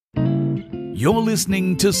You're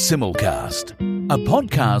listening to Simulcast, a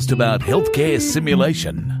podcast about healthcare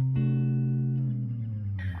simulation.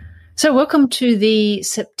 So welcome to the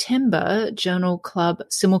September Journal Club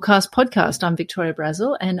Simulcast podcast. I'm Victoria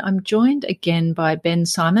Brazel and I'm joined again by Ben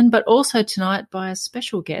Simon, but also tonight by a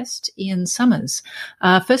special guest, Ian Summers.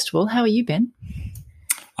 First of all, how are you, Ben?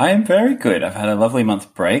 I am very good. I've had a lovely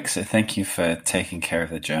month break, so thank you for taking care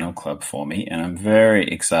of the Journal Club for me. And I'm very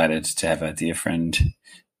excited to have our dear friend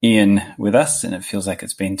Ian with us, and it feels like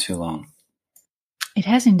it's been too long. It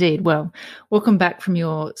has indeed. Well, welcome back from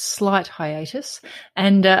your slight hiatus.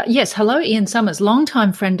 And yes, hello, Ian Summers,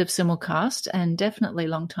 longtime friend of Simulcast and definitely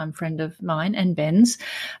longtime friend of mine and Ben's.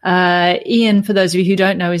 Ian, for those of you who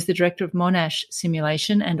don't know, is the director of Monash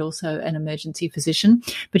Simulation and also an emergency physician.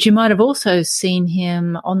 But you might have also seen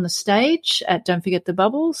him on the stage at Don't Forget the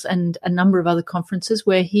Bubbles and a number of other conferences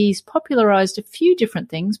where he's popularized a few different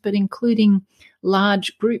things, but including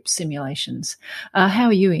large group simulations. How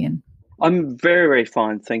are you, Ian? I'm very, very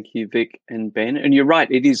fine. Thank you, Vic and Ben. And you're right,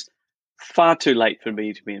 it is far too late for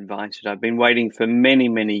me to be invited. I've been waiting for many,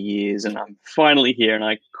 many years and I'm finally here and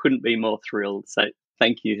I couldn't be more thrilled. So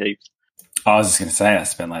thank you heaps. I was just going to say, I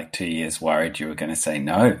spent like 2 years worried you were going to say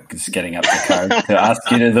no, just getting up the courage to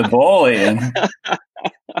ask you to the ball, Ian.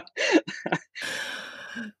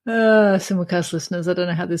 Simulcast listeners, I don't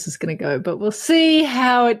know how this is going to go, but we'll see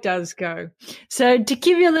how it does go. So to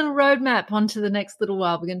give you a little roadmap onto the next little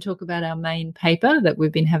while, we're going to talk about our main paper that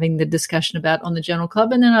we've been having the discussion about on the Journal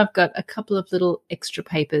Club, and then I've got a couple of little extra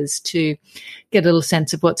papers to get a little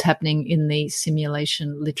sense of what's happening in the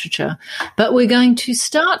simulation literature. But we're going to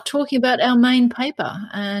start talking about our main paper,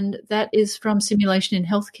 and that is from Simulation in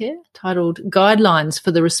Healthcare, titled Guidelines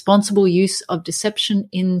for the Responsible Use of Deception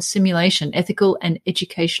in Simulation, Ethical and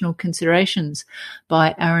Educational Considerations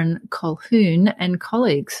by Aaron Colquhoun and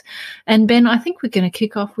colleagues. And Ben, I think we're going to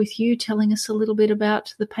kick off with you telling us a little bit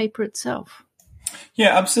about the paper itself.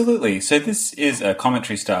 Yeah, absolutely. So this is a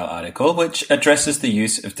commentary style article which addresses the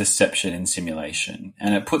use of deception in simulation,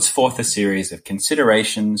 and it puts forth a series of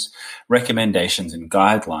considerations, recommendations and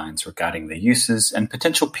guidelines regarding the uses and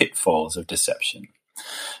potential pitfalls of deception.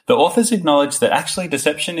 The authors acknowledge that actually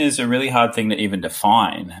deception is a really hard thing to even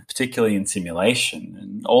define, particularly in simulation,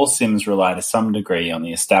 and all sims rely to some degree on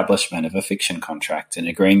the establishment of a fiction contract and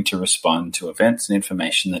agreeing to respond to events and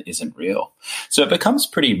information that isn't real. So it becomes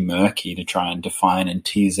pretty murky to try and define and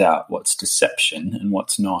tease out what's deception and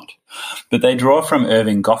what's not. But they draw from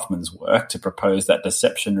Erving Goffman's work to propose that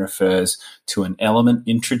deception refers to an element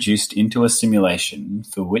introduced into a simulation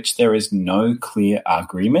for which there is no clear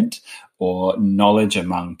agreement or knowledge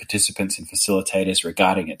among participants and facilitators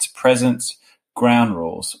regarding its presence, ground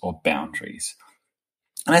rules, or boundaries.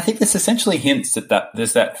 And I think this essentially hints at that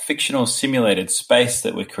there's that fictional simulated space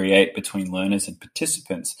that we create between learners and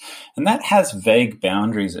participants, and that has vague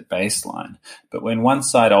boundaries at baseline. But when one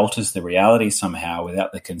side alters the reality somehow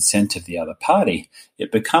without the consent of the other party,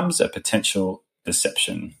 it becomes a potential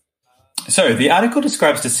deception. So the article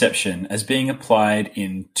describes deception as being applied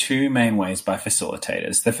in two main ways by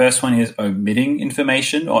facilitators. The first one is omitting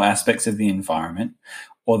information or aspects of the environment,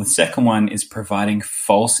 or the second one is providing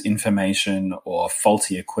false information or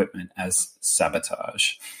faulty equipment as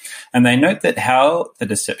sabotage. And they note that how the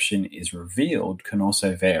deception is revealed can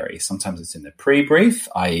also vary. Sometimes it's in the pre-brief,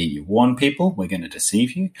 i.e. you warn people, we're going to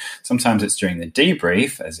deceive you. Sometimes it's during the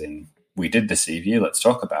debrief, as in we did deceive you, let's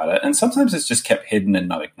talk about it. And sometimes it's just kept hidden and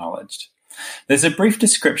not acknowledged. There's a brief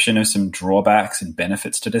description of some drawbacks and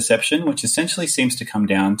benefits to deception, which essentially seems to come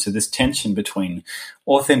down to this tension between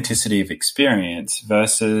authenticity of experience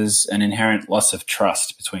versus an inherent loss of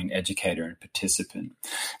trust between educator and participant.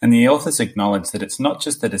 And the authors acknowledge that it's not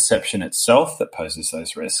just the deception itself that poses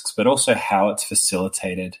those risks, but also how it's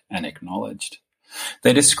facilitated and acknowledged.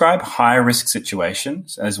 They describe high-risk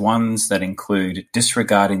situations as ones that include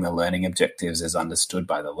disregarding the learning objectives as understood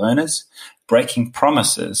by the learners, breaking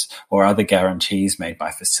promises or other guarantees made by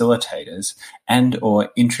facilitators, and or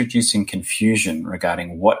introducing confusion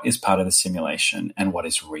regarding what is part of the simulation and what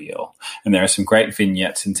is real. And there are some great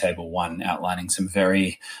vignettes in Table 1 outlining some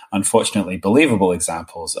very, unfortunately, believable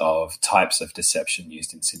examples of types of deception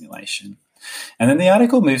used in simulation. And then the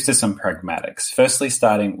article moves to some pragmatics, firstly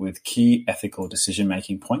starting with key ethical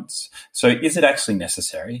decision-making points. So is it actually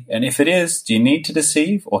necessary? And if it is, do you need to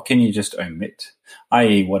deceive or can you just omit?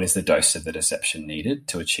 I.e., what is the dose of the deception needed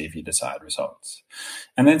to achieve your desired results?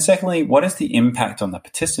 And then secondly, what is the impact on the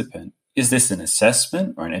participant? Is this an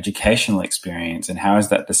assessment or an educational experience, and how is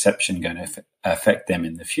that deception going to affect them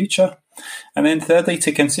in the future? And then thirdly,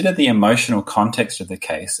 to consider the emotional context of the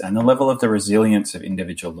case and the level of the resilience of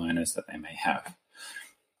individual learners that they may have.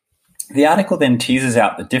 The article then teases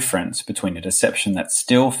out the difference between a deception that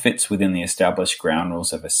still fits within the established ground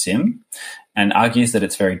rules of a sim and argues that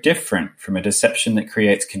it's very different from a deception that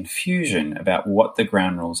creates confusion about what the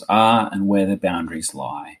ground rules are and where the boundaries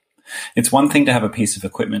lie. It's one thing to have a piece of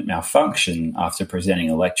equipment malfunction after presenting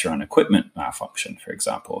a lecture on equipment malfunction, for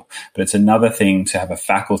example, but it's another thing to have a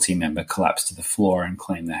faculty member collapse to the floor and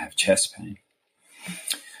claim they have chest pain.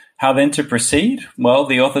 How then to proceed? Well,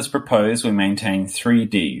 the authors propose we maintain 3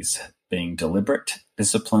 Ds, being deliberate,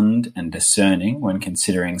 disciplined, and discerning when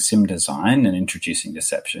considering sim design and introducing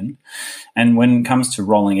deception. And when it comes to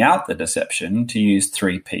rolling out the deception, to use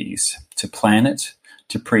 3 Ps, to plan it,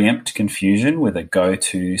 to preempt confusion with a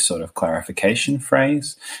go-to sort of clarification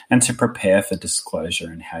phrase, and to prepare for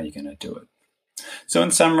disclosure and how you're going to do it. So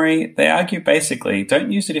in summary, they argue basically,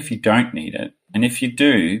 don't use it if you don't need it. And if you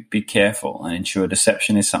do, be careful and ensure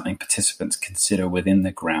deception is something participants consider within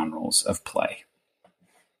the ground rules of play.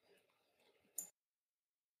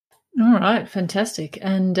 All right, fantastic.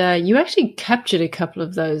 And you actually captured a couple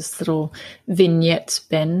of those little vignettes,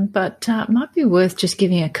 Ben, but it might be worth just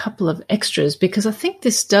giving a couple of extras, because I think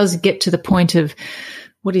this does get to the point of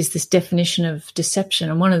what is this definition of deception.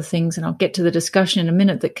 And one of the things, and I'll get to the discussion in a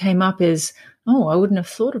minute, that came up is, oh, I wouldn't have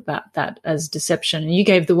thought about that as deception. And you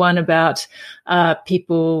gave the one about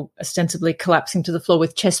people ostensibly collapsing to the floor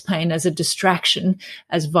with chest pain as a distraction,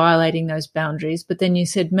 as violating those boundaries. But then you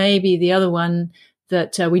said maybe the other one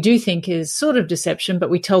that we do think is sort of deception, but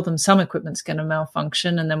we tell them some equipment's going to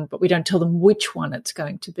malfunction, but we don't tell them which one it's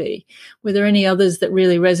going to be. Were there any others that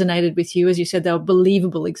really resonated with you? As you said, they were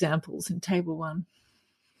believable examples in Table 1.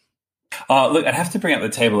 Look, I'd have to bring up the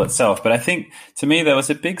table itself, but I think to me there was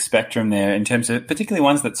a big spectrum there in terms of particularly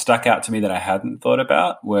ones that stuck out to me that I hadn't thought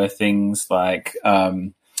about were things like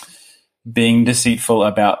being deceitful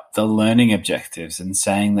about the learning objectives and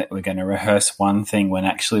saying that we're going to rehearse one thing when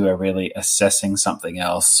actually we're really assessing something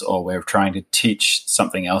else, or we're trying to teach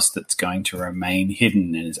something else that's going to remain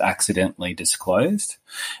hidden and is accidentally disclosed.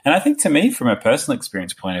 And I think to me, from a personal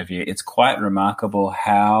experience point of view, it's quite remarkable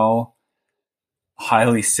how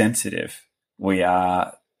highly sensitive we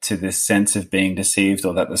are to this sense of being deceived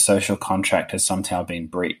or that the social contract has somehow been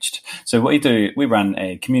breached. So what we do, we run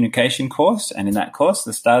a communication course, and in that course,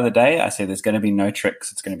 the start of the day, I say there's going to be no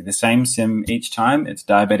tricks. It's going to be the same sim each time. It's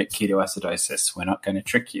diabetic ketoacidosis. We're not going to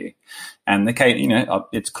trick you. And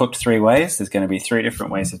it's cooked 3 ways. There's going to be 3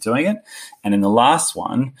 different ways of doing it. And in the last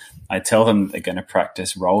one, I tell them they're going to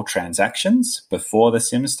practice role transactions before the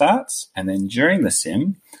sim starts, and then during the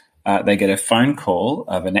sim, they get a phone call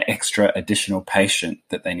of an extra additional patient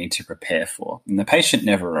that they need to prepare for. And the patient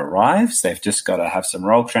never arrives. They've just got to have some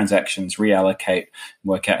role transactions, reallocate,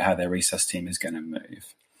 work out how their resus team is going to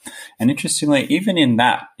move. And interestingly, even in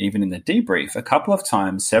the debrief, a couple of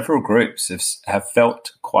times, several groups have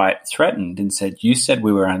felt quite threatened and said, you said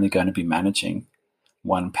we were only going to be managing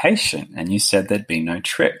 1 patient, and you said there'd be no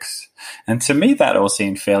tricks. And to me, that all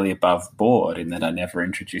seemed fairly above board in that I never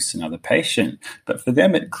introduced another patient. But for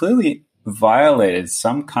them, it clearly violated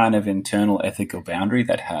some kind of internal ethical boundary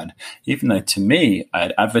that had, even though to me, I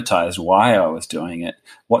had advertised why I was doing it,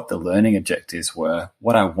 what the learning objectives were,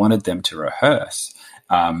 what I wanted them to rehearse,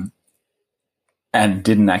 and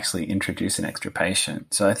didn't actually introduce an extra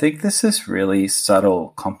patient. So I think this is really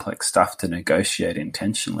subtle, complex stuff to negotiate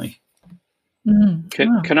intentionally.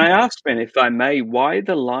 Can I ask, Ben, if I may, why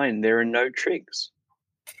the line, there are no tricks?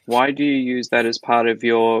 Why do you use that as part of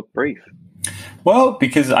your brief? Well,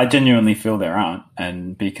 because I genuinely feel there aren't,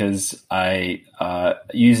 and because I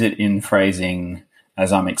use it in phrasing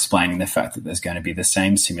as I'm explaining the fact that there's going to be the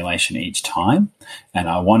same simulation each time, and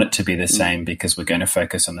I want it to be the same because we're going to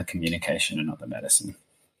focus on the communication and not the medicine.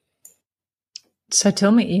 So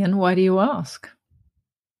tell me, Ian, why do you ask?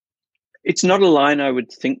 It's not a line I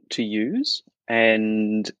would think to use,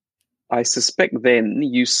 and I suspect then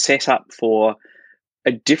you set up for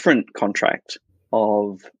a different contract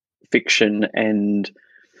of fiction and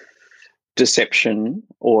deception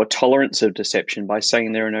or tolerance of deception by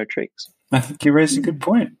saying there are no tricks. I think you raise a good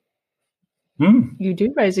point. You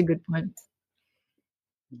do raise a good point.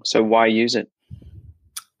 So why use it?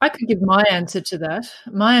 I could give my answer to that.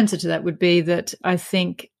 My answer to that would be that I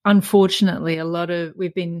think, unfortunately,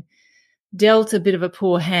 we've been dealt a bit of a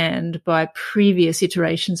poor hand by previous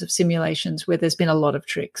iterations of simulations where there's been a lot of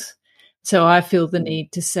tricks. So I feel the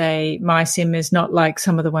need to say my sim is not like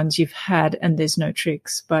some of the ones you've had and there's no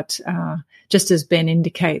tricks. But just as Ben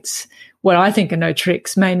indicates, what I think are no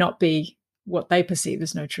tricks may not be what they perceive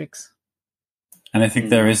as no tricks. And I think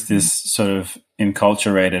there is this sort of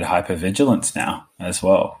enculturated hypervigilance now as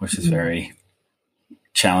well, which is very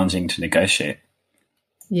challenging to negotiate.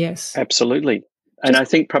 Yes. Absolutely. And I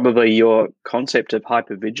think probably your concept of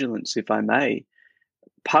hypervigilance, if I may,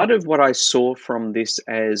 part of what I saw from this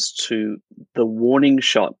as to the warning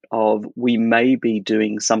shot of we may be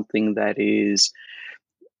doing something that is,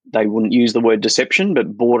 they wouldn't use the word deception,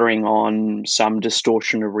 but bordering on some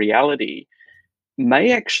distortion of reality,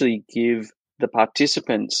 may actually give the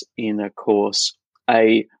participants in a course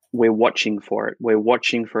we're watching for it, we're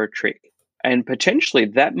watching for a trick. And potentially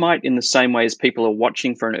that might, in the same way as people are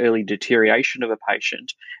watching for an early deterioration of a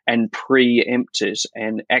patient and preempt it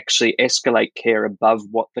and actually escalate care above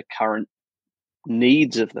what the current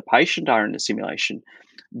needs of the patient are in a simulation,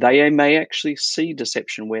 they may actually see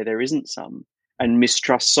deception where there isn't some and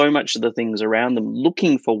mistrust so much of the things around them,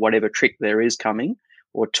 looking for whatever trick there is coming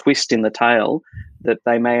or twist in the tail, that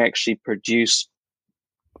they may actually produce,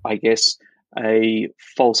 I guess, a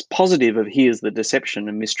false positive of here's the deception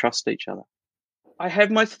and mistrust each other. I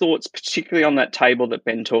have my thoughts particularly on that table that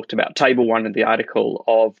Ben talked about, table 1 of the article,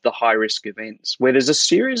 of the high-risk events, where there's a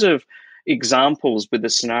series of examples with the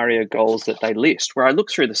scenario goals that they list, where I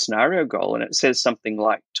look through the scenario goal and it says something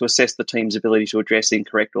like to assess the team's ability to address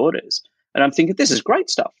incorrect orders. And I'm thinking, this is great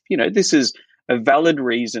stuff. This is a valid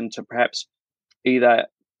reason to perhaps either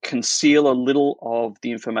conceal a little of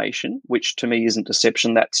the information, which to me isn't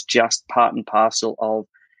deception. That's just part and parcel of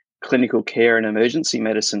clinical care and emergency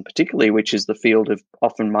medicine, particularly, which is the field of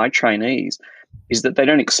often my trainees, is that they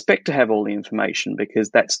don't expect to have all the information because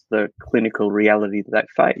that's the clinical reality that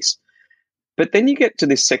they face. But then you get to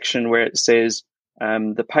this section where it says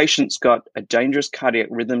the patient's got a dangerous cardiac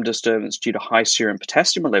rhythm disturbance due to high serum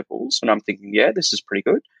potassium levels. And I'm thinking, yeah, this is pretty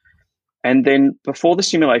good. And then before the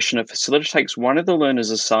simulation, a facilitator takes one of the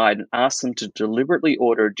learners aside and asks them to deliberately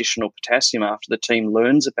order additional potassium after the team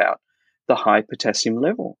learns about the high potassium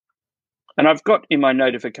level. And I've got in my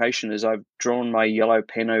notification, as I've drawn my yellow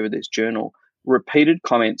pen over this journal, repeated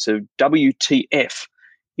comments of WTF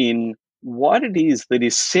in what it is that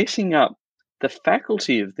is setting up the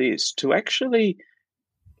faculty of this to actually,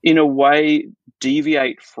 in a way,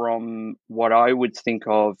 deviate from what I would think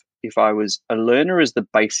of if I was a learner as the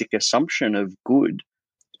basic assumption of good,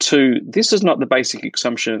 to this is not the basic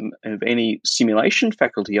assumption of any simulation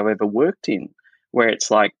faculty I've ever worked in, where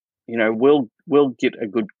it's like, we'll get a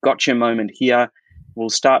good gotcha moment here.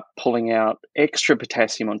 We'll start pulling out extra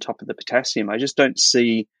potassium on top of the potassium. I just don't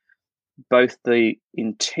see both the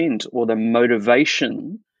intent or the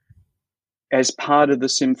motivation as part of the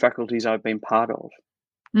sim faculties I've been part of,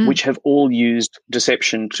 which have all used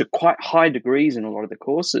deception to quite high degrees in a lot of the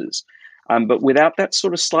courses, but without that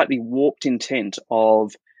sort of slightly warped intent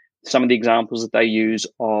of some of the examples that they use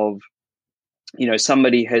of,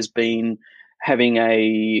 somebody has been having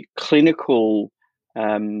a clinical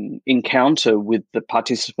encounter with the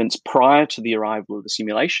participants prior to the arrival of the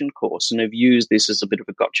simulation course and have used this as a bit of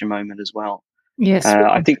a gotcha moment as well. Yes.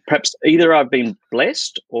 I think perhaps either I've been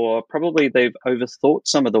blessed or probably they've overthought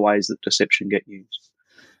some of the ways that deception get used.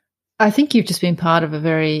 I think you've just been part of a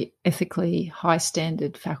very ethically high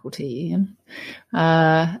standard faculty, Ian.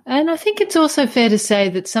 And I think it's also fair to say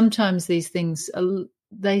that sometimes these things,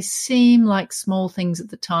 they seem like small things at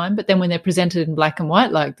the time, but then when they're presented in black and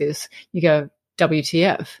white like this, you go,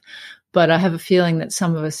 WTF. But I have a feeling that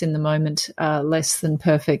some of us in the moment are less than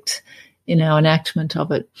perfect in our enactment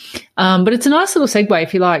of it. But it's a nice little segue,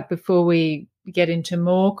 if you like, before we get into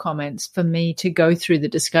more comments, for me to go through the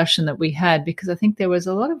discussion that we had, because I think there was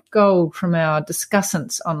a lot of gold from our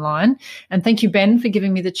discussants online. And thank you, Ben, for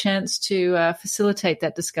giving me the chance to facilitate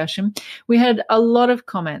that discussion. We had a lot of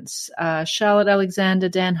comments. Charlotte Alexander,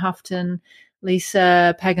 Dan Houghton,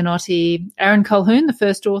 Lisa Paganotti, Aaron Colhoun, the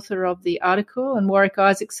first author of the article, and Warwick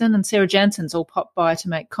Isaacson and Sarah Jansen's all popped by to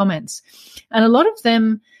make comments. And a lot of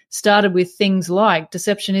them started with things like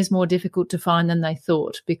deception is more difficult to find than they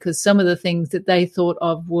thought, because some of the things that they thought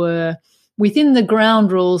of were within the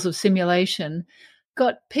ground rules of simulation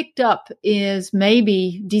got picked up as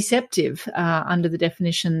maybe deceptive under the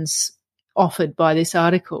definitions offered by this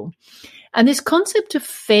article. And this concept of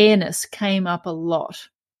fairness came up a lot.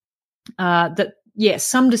 That, yes,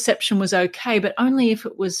 some deception was okay, but only if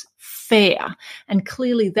it was fair. And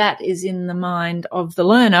clearly that is in the mind of the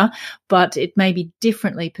learner, but it may be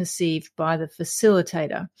differently perceived by the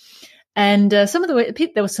facilitator. And there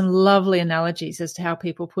were some lovely analogies as to how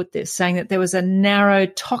people put this, saying that there was a narrow,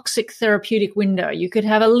 toxic therapeutic window. You could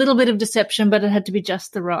have a little bit of deception, but it had to be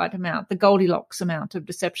just the right amount, the Goldilocks amount of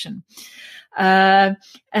deception. And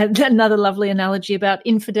another lovely analogy about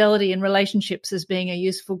infidelity in relationships as being a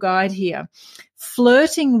useful guide here.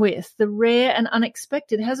 Flirting with the rare and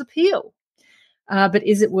unexpected has appeal. But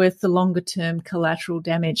is it worth the longer-term collateral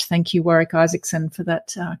damage? Thank you, Warwick Isaacson, for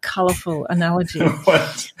that colourful analogy.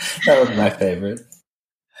 That was my favourite.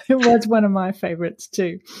 It was one of my favourites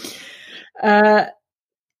too.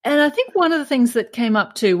 And I think one of the things that came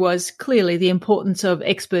up too was clearly the importance of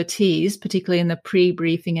expertise, particularly in the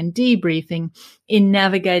pre-briefing and debriefing, in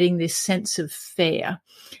navigating this sense of fair.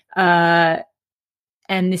 And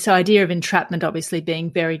this idea of entrapment obviously being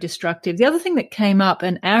very destructive. The other thing that came up,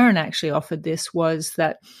 and Aaron actually offered this, was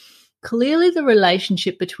that clearly the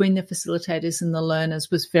relationship between the facilitators and the learners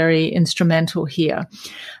was very instrumental here,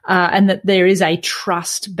 and that there is a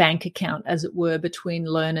trust bank account, as it were, between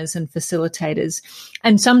learners and facilitators.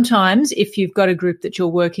 And sometimes if you've got a group that you're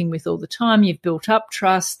working with all the time, you've built up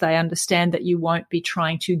trust, they understand that you won't be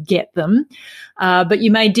trying to get them, but you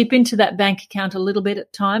may dip into that bank account a little bit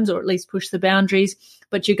at times, or at least push the boundaries,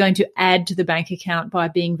 but you're going to add to the bank account by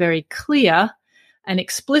being very clear and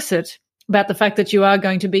explicit about the fact that you are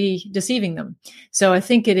going to be deceiving them. So I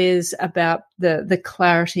think it is about the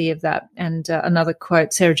clarity of that. And another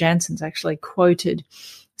quote, Sarah Jansen's actually quoted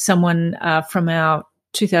someone from our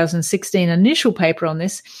 2016 initial paper on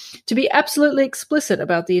this, to be absolutely explicit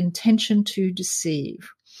about the intention to deceive.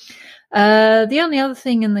 The only other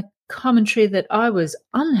thing in the commentary that I was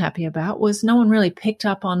unhappy about was no one really picked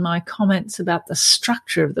up on my comments about the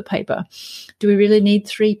structure of the paper. Do we really need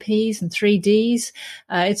 3 Ps and 3 Ds?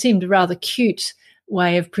 It seemed a rather cute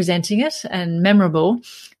way of presenting it and memorable,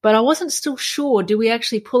 but I wasn't still sure, do we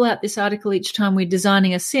actually pull out this article each time we're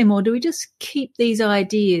designing a sim, or do we just keep these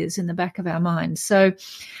ideas in the back of our minds? So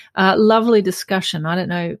lovely discussion. I don't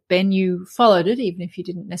know, Ben, you followed it, even if you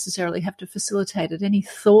didn't necessarily have to facilitate it. Any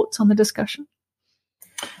thoughts on the discussion?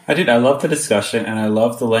 I did. I love the discussion and I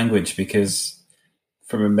love the language, because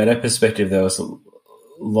from a meta perspective, there was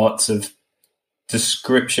lots of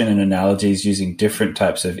description and analogies using different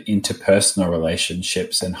types of interpersonal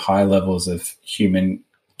relationships and high levels of human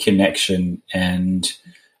connection and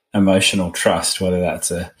emotional trust, whether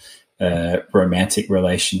that's a romantic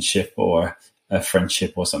relationship or a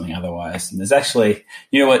friendship or something otherwise. And there's actually,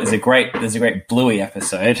 you know what, there's a great Bluey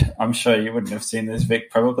episode. I'm sure you wouldn't have seen this, Vic,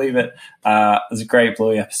 probably, but there's a great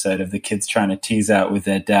Bluey episode of the kids trying to tease out with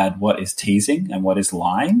their dad what is teasing and what is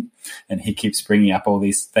lying. And they keep bringing up all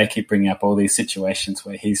these situations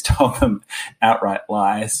where he's told them outright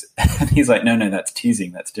lies. And he's like, no, that's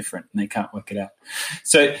teasing. That's different. And they can't work it out.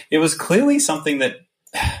 So it was clearly something that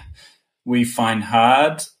we find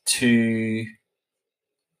hard to,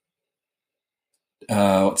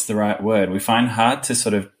 what's the right word? We find hard to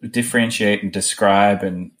sort of differentiate and describe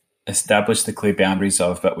and establish the clear boundaries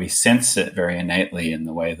of, but we sense it very innately in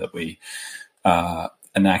the way that we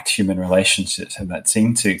enact human relationships, and that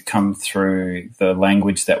seemed to come through the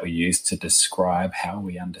language that we used to describe how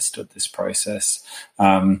we understood this process.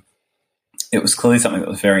 It was clearly something that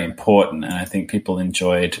was very important, and I think people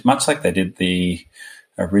enjoyed, much like they did the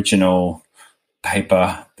original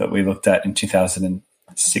paper that we looked at in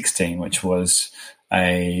 2016, which was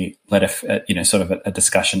a letter, sort of a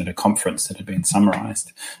discussion at a conference that had been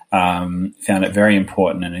summarized. Found it very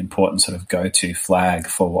important, an important sort of go-to flag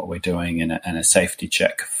for what we're doing, and a safety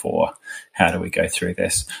check for how do we go through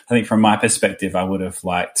this. I think from my perspective, I would have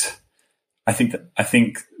liked, I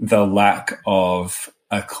think the lack of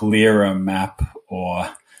a clearer map or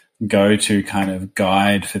go-to kind of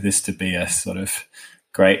guide for this to be a sort of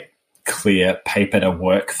great clear paper to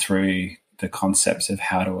work through the concepts of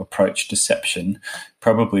how to approach deception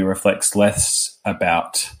probably reflects less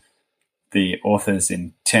about the author's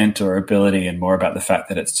intent or ability and more about the fact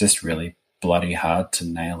that it's just really bloody hard to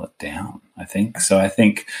nail it down, I think. So I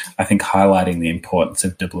think highlighting the importance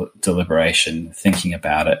of deliberation, thinking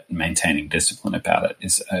about it, and maintaining discipline about it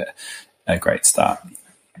is a great start.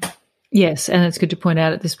 Yes, and it's good to point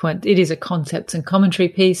out at this point, it is a concepts and commentary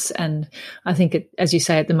piece, and I think, as you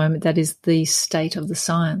say at the moment, that is the state of the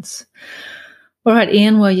science. All right,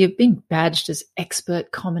 Ian, well, you've been badged as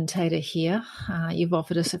expert commentator here. You've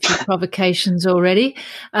offered us a few provocations already.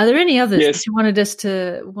 Are there any others that you wanted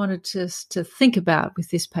us to think about with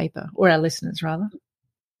this paper, or our listeners, rather?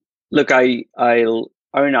 Look, I'll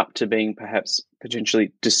own up to being perhaps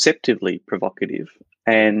potentially deceptively provocative,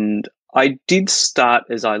 and I did start,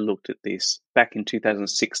 as I looked at this back in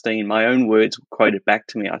 2016, my own words were quoted back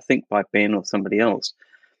to me, I think by Ben or somebody else,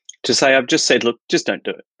 to say, I've just said, look, just don't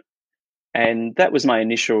do it. And that was my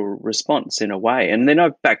initial response in a way. And then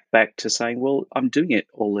I've backed back to saying, well, I'm doing it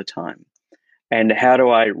all the time. And how do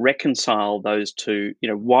I reconcile those two? You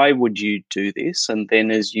know, why would you do this? And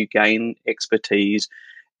then as you gain expertise,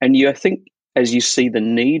 and I think as you see the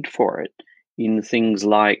need for it in things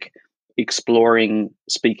like exploring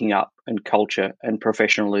speaking up and culture and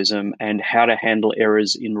professionalism and how to handle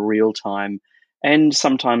errors in real time, and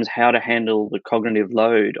sometimes how to handle the cognitive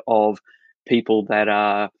load of people that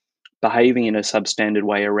are behaving in a substandard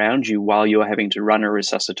way around you while you're having to run a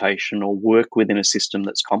resuscitation or work within a system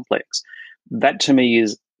that's complex. That to me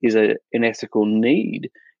is an ethical need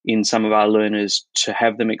in some of our learners, to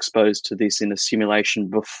have them exposed to this in a simulation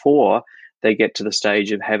before they get to the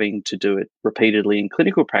stage of having to do it repeatedly in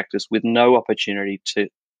clinical practice with no opportunity to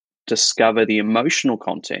discover the emotional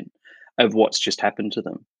content of what's just happened to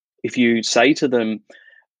them. If you say to them,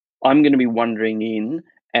 I'm going to be wandering in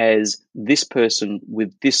as this person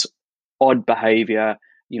with this odd behavior,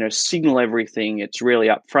 signal everything, it's really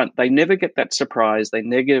upfront, they never get that surprise, they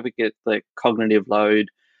never get the cognitive load,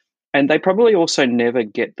 and they probably also never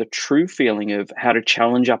get the true feeling of how to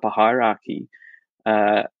challenge up a hierarchy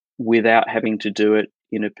without having to do it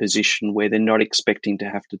in a position where they're not expecting to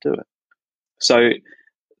have to do it. So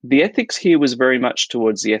the ethics here was very much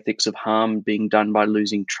towards the ethics of harm being done by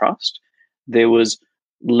losing trust. There was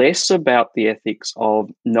less about the ethics of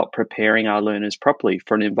not preparing our learners properly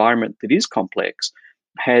for an environment that is complex,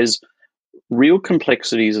 has real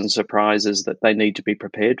complexities and surprises that they need to be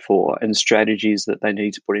prepared for, and strategies that they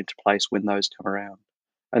need to put into place when those come around.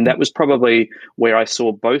 And that was probably where I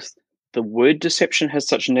saw both the word deception has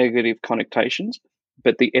such negative connotations,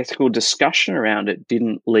 but the ethical discussion around it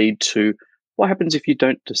didn't lead to what happens if you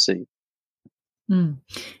don't deceive. And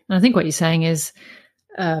I think what you're saying is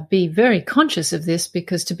be very conscious of this,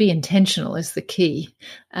 because to be intentional is the key.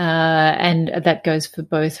 And that goes for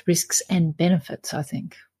both risks and benefits, I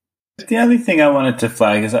think. The only thing I wanted to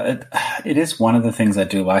flag is that it is one of the things I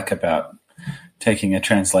do like about taking a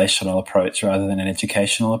translational approach rather than an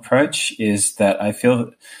educational approach, is that I feel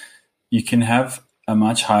that you can have a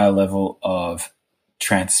much higher level of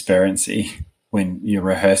transparency when you're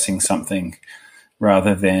rehearsing something,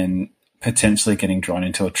 rather than potentially getting drawn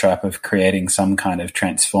into a trap of creating some kind of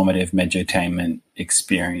transformative medutainment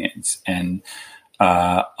experience. And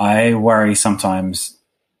I worry sometimes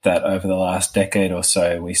that over the last decade or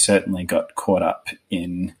so, we certainly got caught up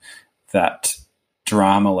in that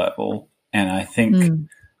drama level. And I think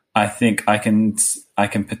I can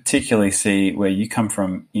particularly see where you come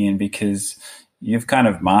from, Ian, because you've kind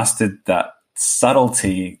of mastered that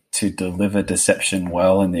subtlety to deliver deception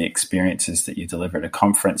well in the experiences that you deliver at a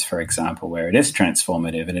conference, for example, where it is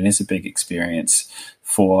transformative and it is a big experience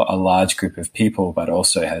for a large group of people, but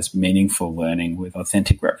also has meaningful learning with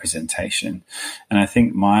authentic representation. And I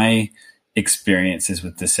think my experiences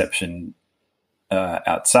with deception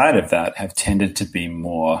outside of that have tended to be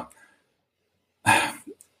more,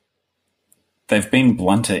 they've been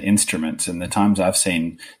blunter instruments. And the times I've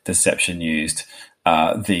seen deception used,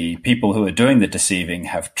 the people who are doing the deceiving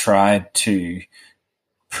have tried to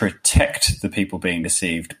protect the people being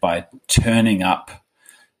deceived by turning up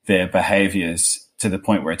their behaviors to the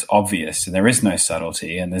point where it's obvious, and there is no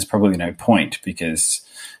subtlety, and there's probably no point, because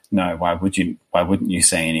why wouldn't you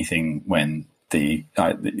say anything when the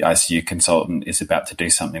ICU consultant is about to do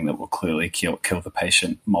something that will clearly kill the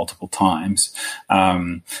patient multiple times,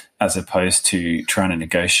 as opposed to trying to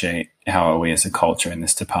negotiate how are we as a culture in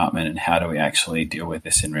this department and how do we actually deal with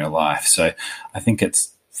this in real life. So I think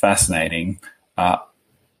it's fascinating. I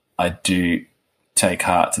do take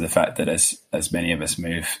heart to the fact that as many of us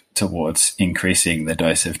move towards increasing the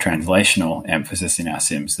dose of translational emphasis in our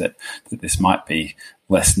sims, that this might be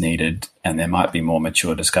less needed, and there might be more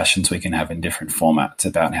mature discussions we can have in different formats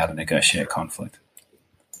about how to negotiate conflict.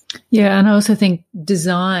 Yeah, and I also think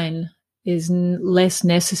design is less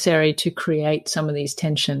necessary to create some of these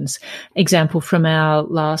tensions. Example from our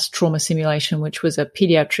last trauma simulation, which was a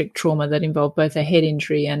pediatric trauma that involved both a head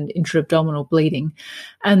injury and intra-abdominal bleeding.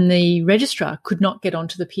 And the registrar could not get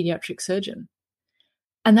onto the pediatric surgeon.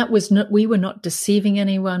 And that was not, we were not deceiving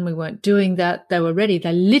anyone. We weren't doing that. They were ready.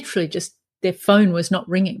 They literally just, their phone was not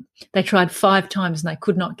ringing. They tried 5 times and they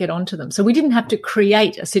could not get onto them. So we didn't have to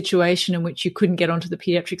create a situation in which you couldn't get onto the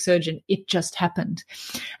pediatric surgeon. It just happened.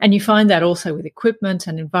 And you find that also with equipment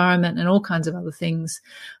and environment and all kinds of other things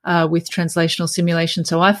with translational simulation.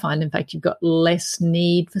 So I find, in fact, you've got less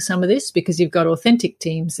need for some of this because you've got authentic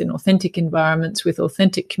teams in authentic environments with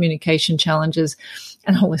authentic communication challenges,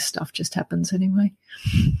 and all this stuff just happens anyway.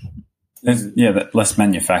 Less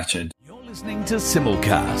manufactured. Listening to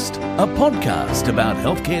Simulcast, a podcast about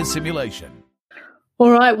healthcare simulation. All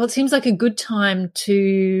right. Well, it seems like a good time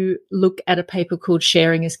to look at a paper called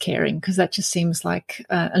Sharing is Caring, because that just seems like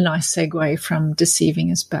a nice segue from Deceiving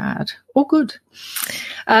is Bad or Good.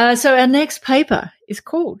 So our next paper is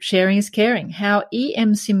called Sharing is Caring, How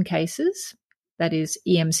EM Cases, that is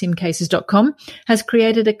emsimcases.com, has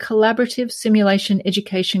created a collaborative simulation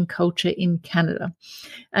education culture in Canada.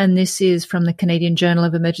 And this is from the Canadian Journal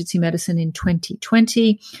of Emergency Medicine in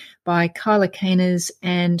 2020 by Kyla Caners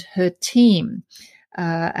and her team.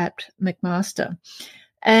 at McMaster.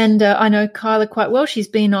 And I know Kyla quite well. She's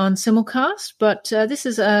been on Simulcast, but this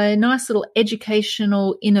is a nice little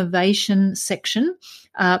educational innovation section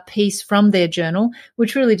piece from their journal,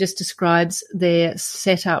 which really just describes their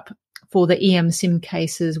setup for the EM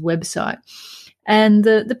SimCases website. And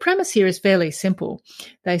the premise here is fairly simple.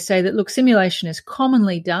 They say that, look, simulation is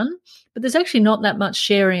commonly done, but there's actually not that much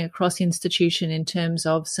sharing across institution in terms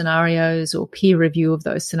of scenarios or peer review of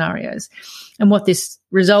those scenarios. And what this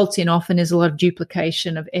results in often is a lot of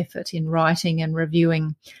duplication of effort in writing and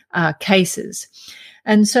reviewing cases.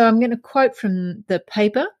 And so I'm going to quote from the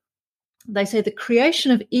paper. They say the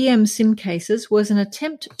creation of EM SimCases was an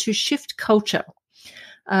attempt to shift culture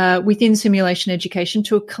within simulation education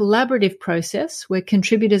to a collaborative process where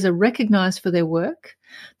contributors are recognised for their work.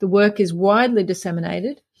 The work is widely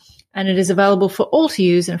disseminated, and it is available for all to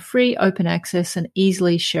use in a free, open access and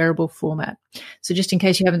easily shareable format. So just in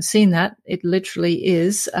case you haven't seen that, it literally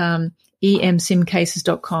is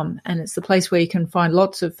emsimcases.com, and it's the place where you can find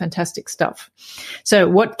lots of fantastic stuff. So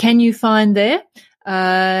what can you find there?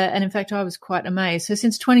 And in fact, I was quite amazed. So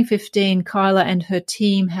since 2015, Kyla and her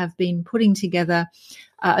team have been putting together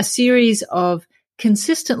a series of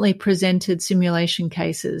consistently presented simulation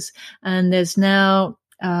cases, and there's now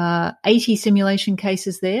 80 simulation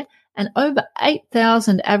cases there, and over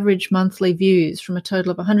 8,000 average monthly views from a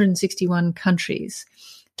total of 161 countries.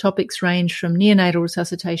 Topics range from neonatal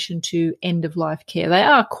resuscitation to end-of-life care. They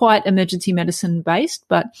are quite emergency medicine based,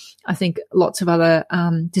 but I think lots of other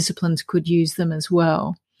disciplines could use them as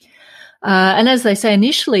well. And as they say,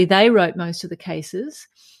 initially they wrote most of the cases,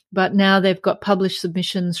 but now they've got published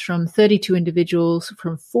submissions from 32 individuals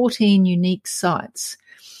from 14 unique sites.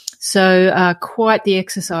 So quite the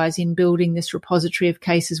exercise in building this repository of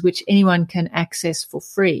cases which anyone can access for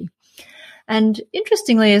free. And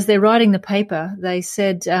interestingly, as they're writing the paper, they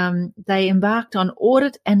said they embarked on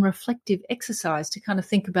audit and reflective exercise to kind of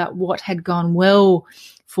think about what had gone well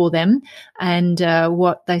for them and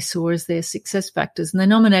what they saw as their success factors. And they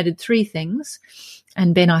nominated 3 things.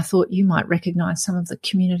 And Ben, I thought you might recognise some of the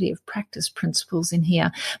community of practice principles in here.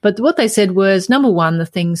 But what they said was, number one, the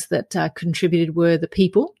things that contributed were the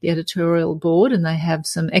people, the editorial board, and they have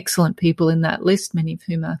some excellent people in that list, many of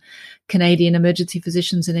whom are Canadian emergency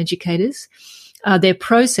physicians and educators. Their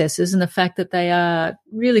processes and the fact that they are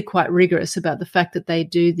really quite rigorous about the fact that they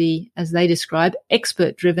do the, as they describe,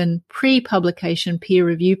 expert-driven pre-publication peer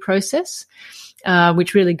review process,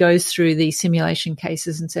 which really goes through the simulation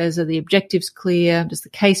cases and says, are the objectives clear? Does the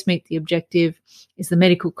case meet the objective? Is the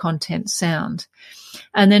medical content sound?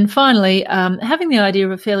 And then finally, having the idea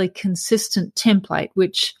of a fairly consistent template,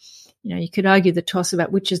 which, you know, you could argue the toss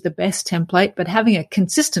about which is the best template, but having a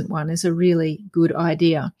consistent one is a really good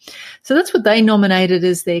idea. So that's what they nominated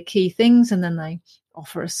as their key things, and then they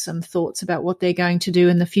offer us some thoughts about what they're going to do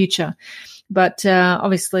in the future. But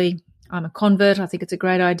obviously, I'm a convert. I think it's a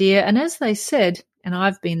great idea. And as they said, and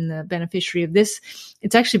I've been the beneficiary of this,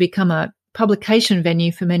 it's actually become a publication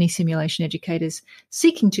venue for many simulation educators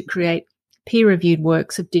seeking to create peer-reviewed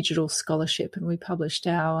works of digital scholarship. And we published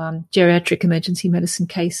our geriatric emergency medicine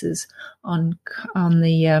cases on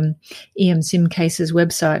the EM SimCases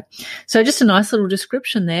website. So just a nice little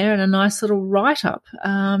description there and a nice little write-up.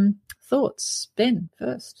 Thoughts? Ben,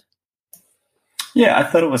 first. Yeah, I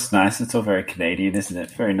thought it was nice. It's all very Canadian, isn't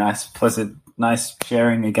it? Very nice, pleasant, nice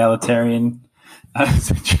sharing, egalitarian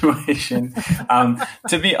situation.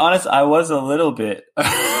 To be honest, I was a little bit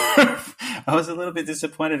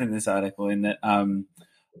disappointed in this article in that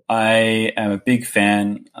I am a big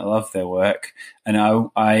fan. I love their work, and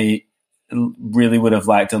I really would have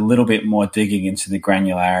liked a little bit more digging into the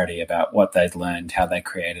granularity about what they'd learned, how they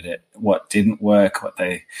created it, what didn't work, what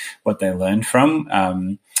they learned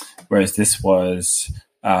from. Whereas this was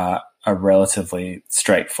a relatively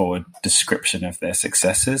straightforward description of their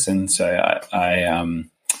successes, and so I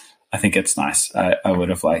think it's nice. I would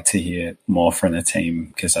have liked to hear more from the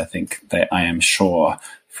team because I think I am sure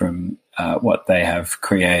from what they have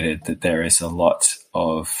created that there is a lot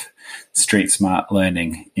of street smart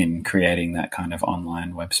learning in creating that kind of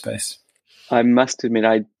online web space. I must admit,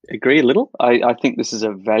 I agree a little. I think this is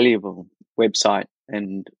a valuable website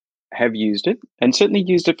and have used it, and certainly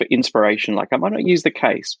used it for inspiration. Like, I might not use the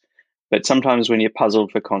case, but sometimes when you're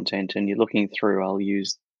puzzled for content and you're looking through, I'll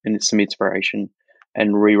use some inspiration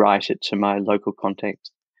and rewrite it to my local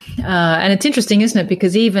context. And it's interesting, isn't it?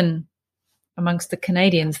 Because even amongst the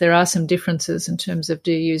Canadians, there are some differences in terms of,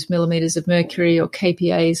 do you use millimeters of mercury or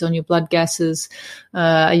kPAs on your blood gases?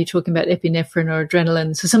 Are you talking about epinephrine or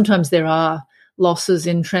adrenaline? So sometimes there are losses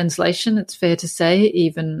in translation, it's fair to say,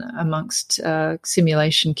 even amongst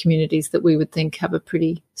simulation communities that we would think have a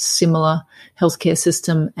pretty similar healthcare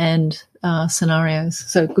system and scenarios.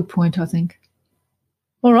 So good point, I think.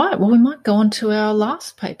 All right, well, we might go on to our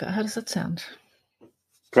last paper. How does that sound?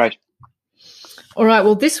 Great. All right,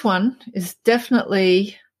 well, this one is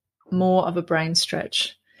definitely more of a brain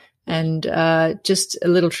stretch. And just a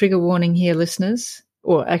little trigger warning here, listeners,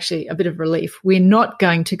 or actually a bit of relief. We're not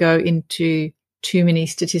going to go into too many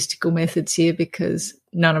statistical methods here because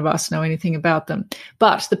none of us know anything about them.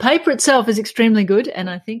 But the paper itself is extremely good and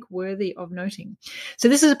I think worthy of noting. So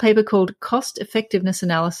this is a paper called Cost Effectiveness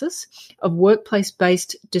Analysis of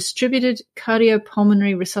Workplace-Based Distributed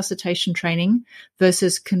Cardiopulmonary Resuscitation Training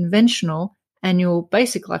versus Conventional Annual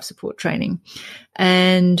Basic Life Support Training.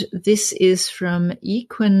 And this is from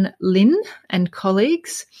Yiquan Lin and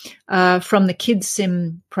colleagues from the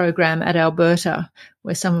KidSim program at Alberta,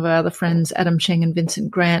 where some of our other friends, Adam Cheng and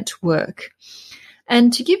Vincent Grant, work.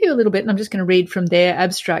 And to give you a little bit, and I'm just going to read from their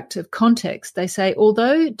abstract of context, they say,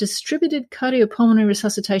 although distributed cardiopulmonary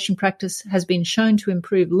resuscitation practice has been shown to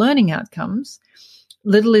improve learning outcomes,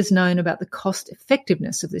 little is known about the cost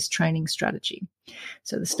effectiveness of this training strategy.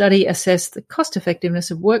 So the study assessed the cost effectiveness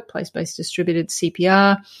of workplace-based distributed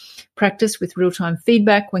CPR practice with real-time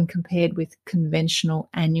feedback when compared with conventional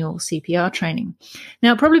annual CPR training.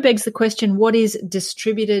 Now, it probably begs the question, what is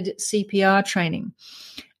distributed CPR training?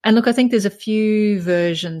 And look, I think there's a few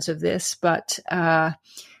versions of this, but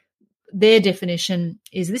their definition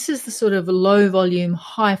is this is the sort of low volume,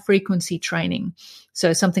 high frequency training.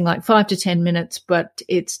 So something like 5 to 10 minutes, but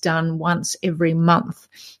it's done once every month.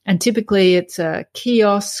 And typically it's a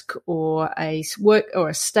kiosk or a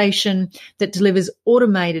station that delivers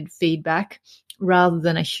automated feedback rather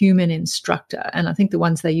than a human instructor. And I think the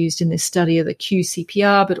ones they used in this study are the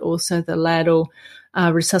QCPR, but also the LADL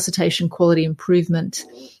Resuscitation Quality Improvement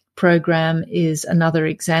Program is another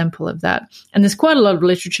example of that. And there's quite a lot of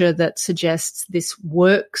literature that suggests this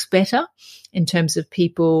works better in terms of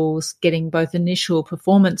people getting both initial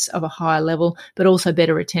performance of a higher level, but also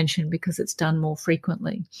better retention because it's done more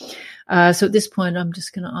frequently. So at this point, I'm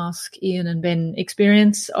just going to ask Ian and Ben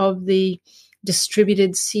experience of the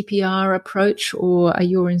distributed CPR approach, or are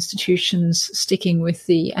your institutions sticking with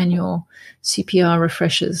the annual CPR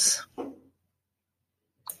refreshers?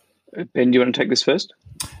 Ben, do you want to take this first?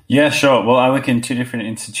 Yeah, sure. Well, I work in two different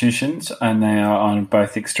institutions and they are on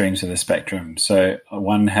both extremes of the spectrum. So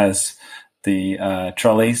one has the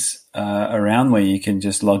trolleys around where you can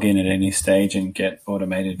just log in at any stage and get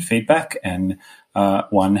automated feedback, and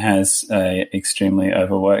one has a extremely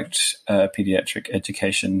overworked pediatric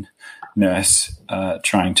education nurse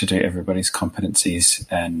trying to do everybody's competencies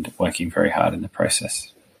and working very hard in the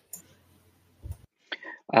process.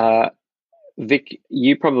 Vic,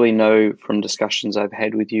 you probably know from discussions I've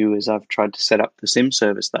had with you as I've tried to set up the SIM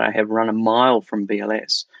service that I have run a mile from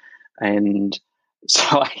BLS. And so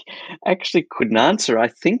I actually couldn't answer. I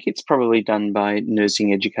think it's probably done by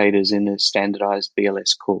nursing educators in a standardized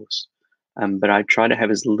BLS course. But I try to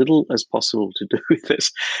have as little as possible to do with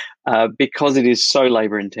this because it is so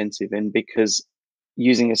labor intensive, and because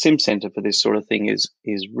using a SIM center for this sort of thing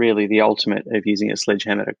is really the ultimate of using a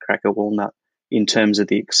sledgehammer to crack a walnut in terms of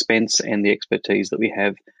the expense and the expertise that we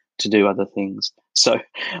have to do other things. So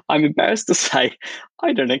I'm embarrassed to say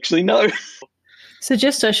I don't actually know.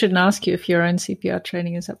 Suggest I shouldn't ask you if your own CPR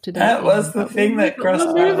training is up to date. That was the thing that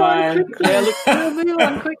crossed my mind. We'll move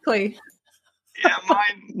on quickly. Yeah,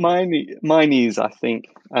 mine is, I think,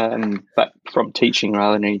 but from teaching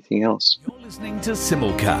rather than anything else. You're listening to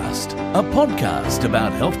Simulcast, a podcast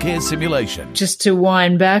about healthcare simulation. Just to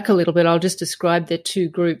wind back a little bit, I'll just describe their two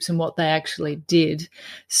groups and what they actually did.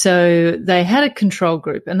 So they had a control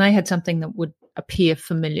group, and they had something that would appear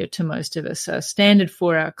familiar to most of us. A standard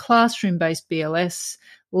 4-hour classroom-based BLS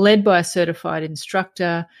led by a certified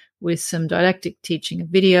instructor with some didactic teaching of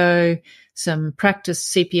video, some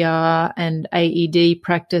practice CPR and AED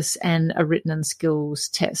practice, and a written and skills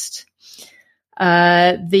test.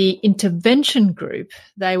 The intervention group,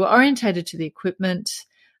 they were orientated to the equipment.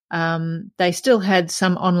 They still had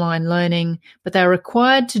some online learning, but they were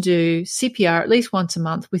required to do CPR at least once a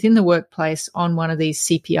month within the workplace on one of these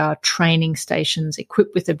CPR training stations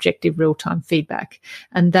equipped with objective real-time feedback.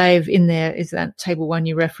 And they've in there is that table 1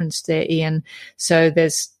 you referenced there, Ian. So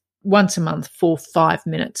there's once a month for 5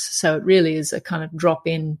 minutes. So it really is a kind of drop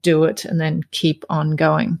in, do it, and then keep on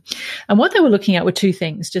going. And what they were looking at were two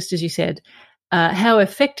things, just as you said. How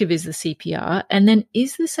effective is the CPR? And then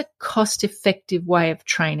is this a cost-effective way of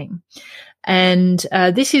training? And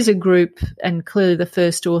this is a group, and clearly the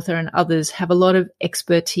first author and others have a lot of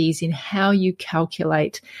expertise in how you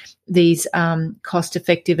calculate these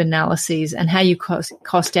cost-effective analyses and how you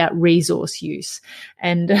cost out resource use.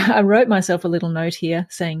 And I wrote myself a little note here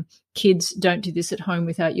saying, kids, don't do this at home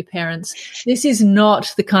without your parents. This is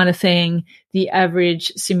not the kind of thing the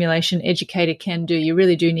average simulation educator can do. You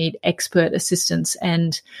really do need expert assistance.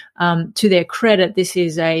 And to their credit, this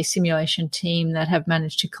is a simulation team that have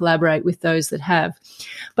managed to collaborate with those that have.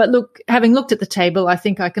 But look, having looked at the table, I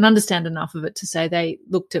think I can understand enough of it to say they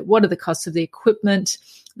looked at what are the costs of the equipment,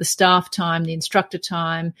 the staff time, the instructor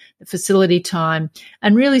time, the facility time,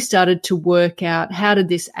 and really started to work out how did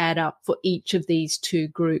this add up for each of these two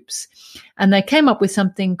groups. And they came up with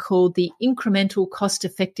something called the incremental cost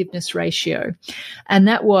effectiveness ratio. And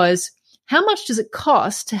that was, how much does it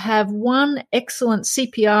cost to have one excellent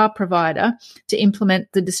CPR provider to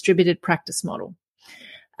implement the distributed practice model?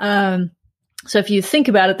 So if you think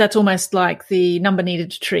about it, that's almost like the number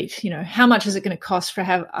needed to treat. You know, how much is it going to cost for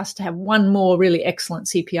us to have one more really excellent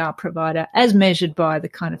CPR provider as measured by the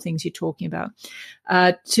kind of things you're talking about?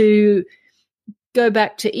 To go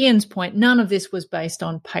back to Ian's point, none of this was based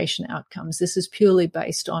on patient outcomes. This is purely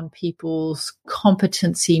based on people's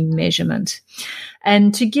competency measurement.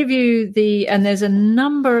 And to give you and there's a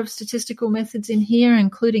number of statistical methods in here,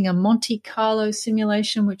 including a Monte Carlo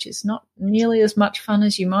simulation, which is not nearly as much fun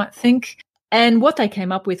as you might think. And what they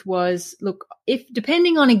came up with was, look, if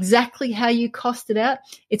depending on exactly how you cost it out,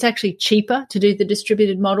 it's actually cheaper to do the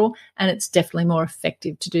distributed model, and it's definitely more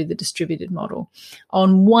effective to do the distributed model.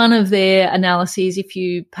 On one of their analyses, if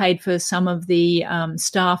you paid for some of the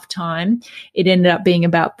staff time, it ended up being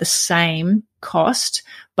about the same cost,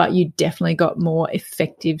 but you definitely got more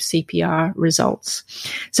effective CPR results.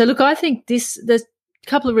 So look, I think there's a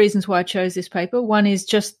couple of reasons why I chose this paper. One is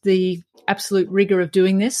just the absolute rigor of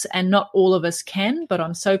doing this, and not all of us can, but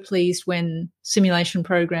I'm so pleased when simulation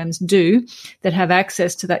programs do that have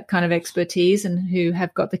access to that kind of expertise and who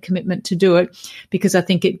have got the commitment to do it, because I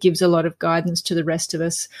think it gives a lot of guidance to the rest of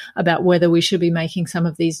us about whether we should be making some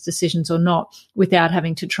of these decisions or not without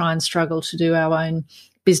having to try and struggle to do our own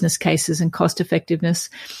business cases and cost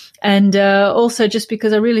effectiveness. And also just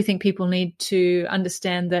because I really think people need to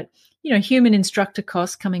understand that, you know, human instructor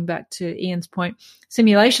costs, coming back to Ian's point,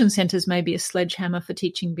 simulation centres may be a sledgehammer for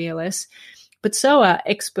teaching BLS, but so are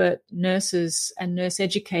expert nurses and nurse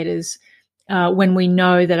educators when we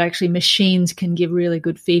know that actually machines can give really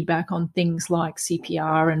good feedback on things like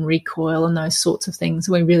CPR and recoil and those sorts of things.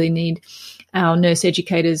 We really need our nurse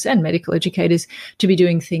educators and medical educators to be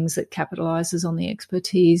doing things that capitalises on the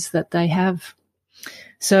expertise that they have.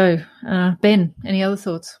 So, Ben, any other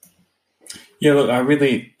thoughts? Yeah, look, I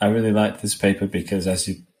really like this paper because, as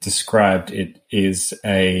you described, it is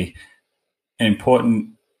an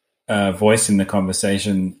important voice in the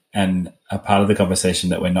conversation and a part of the conversation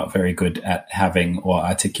that we're not very good at having or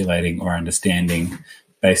articulating or understanding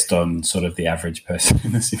based on sort of the average person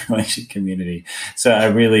in the simulation community. So I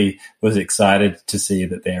really was excited to see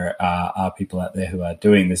that there are people out there who are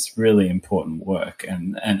doing this really important work.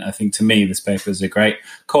 And I think, to me, this paper is a great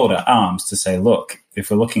call to arms to say, look,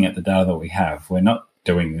 if we're looking at the data that we have, we're not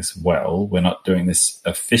doing this well, we're not doing this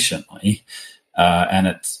efficiently, and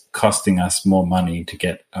it's costing us more money to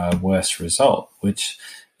get a worse result, which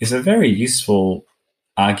is a very useful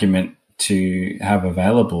argument to have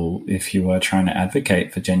available if you are trying to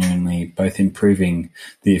advocate for genuinely both improving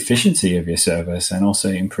the efficiency of your service and also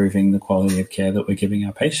improving the quality of care that we're giving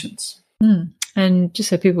our patients. And just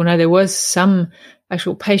so people know, there was some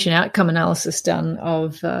actual patient outcome analysis done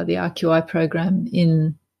of the RQI program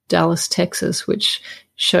in Dallas, Texas, which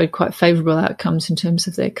showed quite favourable outcomes in terms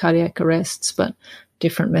of their cardiac arrests, but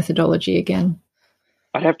different methodology again.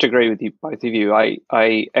 I'd have to agree with you, both of you.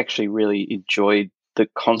 I actually really enjoyed the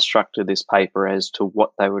construct of this paper as to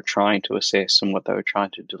what they were trying to assess and what they were trying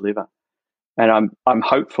to deliver. And I'm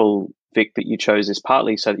hopeful, Vic, that you chose this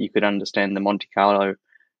partly so that you could understand the Monte Carlo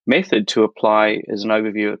method to apply as an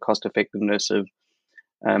overview of cost effectiveness of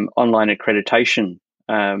online accreditation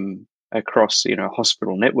across,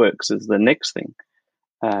 hospital networks is the next thing,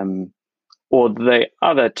 or the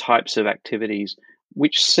other types of activities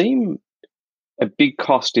which seem a big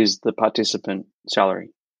cost is the participant salary.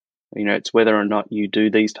 It's whether or not you do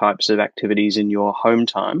these types of activities in your home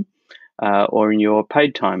time or in your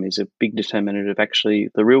paid time is a big determinant of actually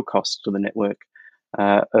the real cost to the network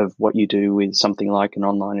of what you do with something like an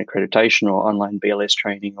online accreditation or online BLS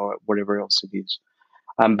training or whatever else it is.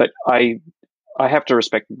 But I have to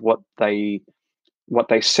respect what they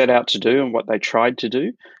set out to do and what they tried to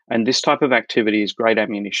do. And this type of activity is great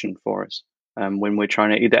ammunition for us when we're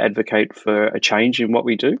trying to either advocate for a change in what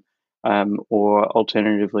we do or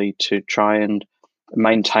alternatively to try and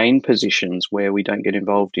maintain positions where we don't get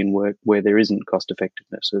involved in work where there isn't cost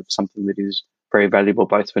effectiveness of something that is very valuable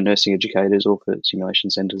both for nursing educators or for simulation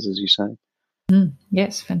centres, as you say.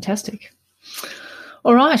 Yes, fantastic.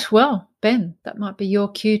 All right, well, Ben, that might be your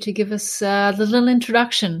cue to give us the little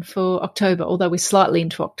introduction for October, although we're slightly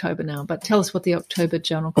into October now, but tell us what the October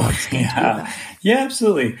Journal Club is going to be about. Yeah,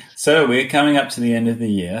 absolutely. So we're coming up to the end of the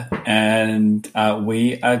year, and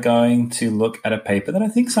we are going to look at a paper that I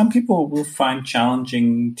think some people will find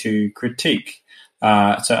challenging to critique.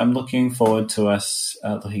 So I'm looking forward to us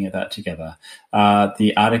looking at that together.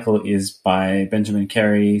 The article is by Benjamin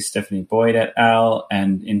Carey, Stephanie Boyd et al.,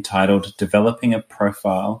 and entitled Developing a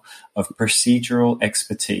Profile of Procedural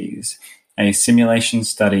Expertise, a Simulation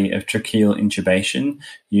Study of Tracheal Intubation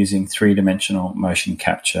Using Three-Dimensional Motion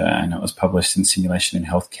Capture, and it was published in Simulation in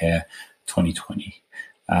Healthcare 2020.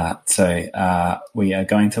 So we are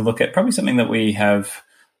going to look at probably something that we have,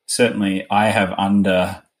 certainly I have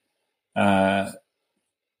under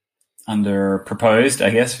proposed, I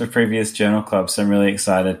guess, for previous journal clubs. So I'm really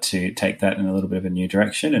excited to take that in a little bit of a new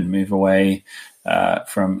direction and move away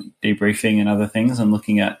from debriefing and other things and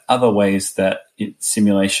looking at other ways that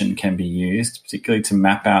simulation can be used, particularly to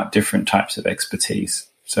map out different types of expertise.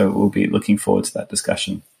 So we'll be looking forward to that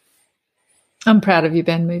discussion. I'm proud of you,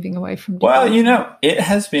 Ben, moving away from debriefing. Well, it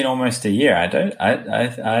has been almost a year.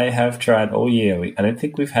 I have tried all year. I don't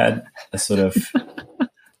think we've had a sort of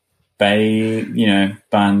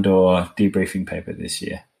bund or debriefing paper this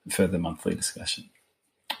year for the monthly discussion.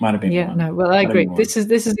 Might have been one. No, well, I agree. This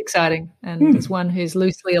is exciting, and as one who's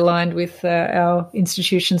loosely aligned with our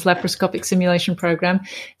institution's laparoscopic simulation program,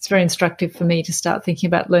 it's very instructive for me to start thinking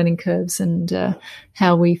about learning curves and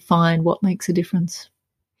how we find what makes a difference.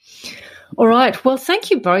 All right. Well, thank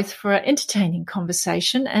you both for our entertaining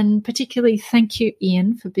conversation, and particularly thank you,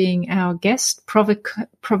 Ian, for being our guest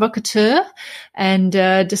provocateur and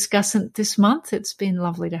discussant this month. It's been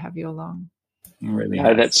lovely to have you along. Really,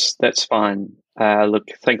 that's fine. Look,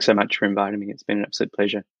 thanks so much for inviting me. It's been an absolute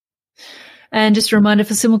pleasure. And just a reminder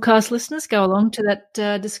for Simulcast listeners, go along to that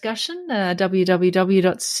discussion,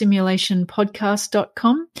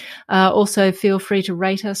 www.simulationpodcast.com. Also, feel free to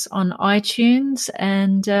rate us on iTunes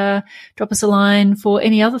and drop us a line for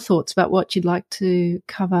any other thoughts about what you'd like to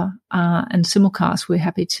cover. And Simulcast, we're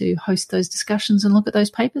happy to host those discussions and look at those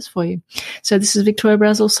papers for you. So this is Victoria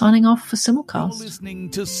Brazel signing off for Simulcast. You're listening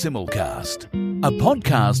to Simulcast, a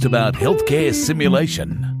podcast about healthcare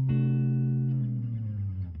simulation.